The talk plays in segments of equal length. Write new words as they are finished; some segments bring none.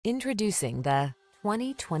Introducing the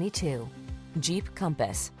 2022 Jeep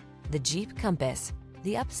Compass. The Jeep Compass,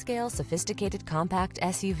 the upscale, sophisticated compact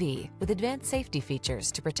SUV with advanced safety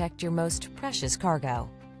features to protect your most precious cargo.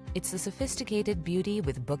 It's the sophisticated beauty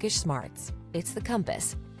with bookish smarts. It's the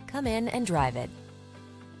Compass. Come in and drive it.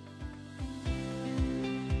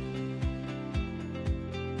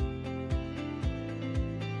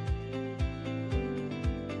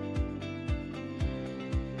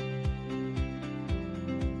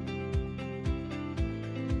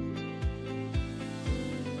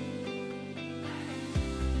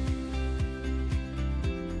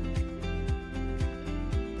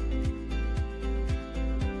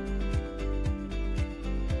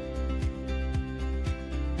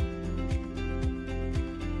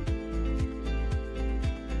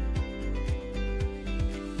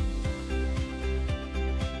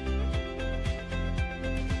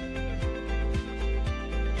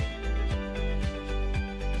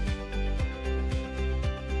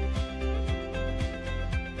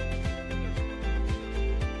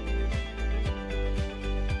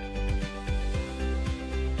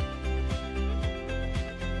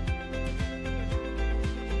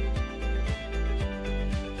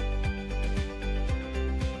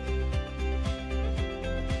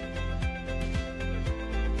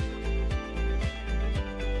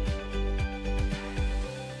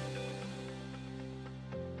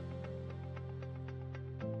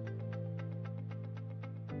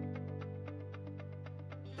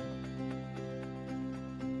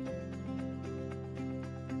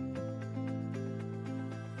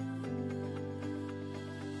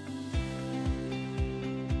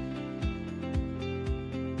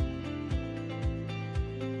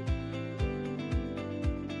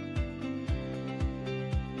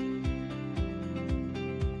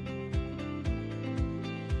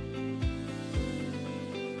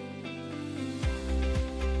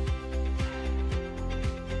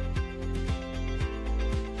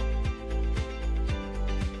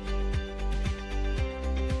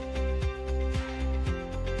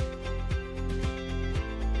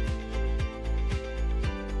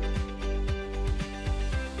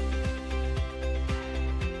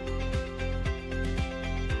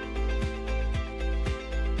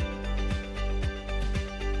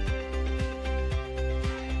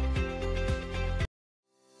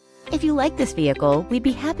 If you like this vehicle, we'd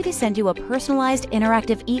be happy to send you a personalized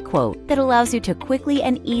interactive e-quote that allows you to quickly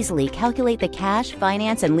and easily calculate the cash,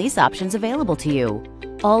 finance, and lease options available to you.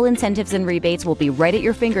 All incentives and rebates will be right at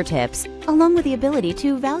your fingertips, along with the ability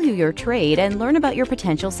to value your trade and learn about your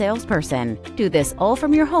potential salesperson. Do this all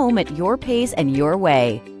from your home at your pace and your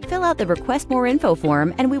way. Fill out the Request More Info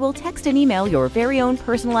form and we will text and email your very own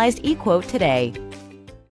personalized e-quote today.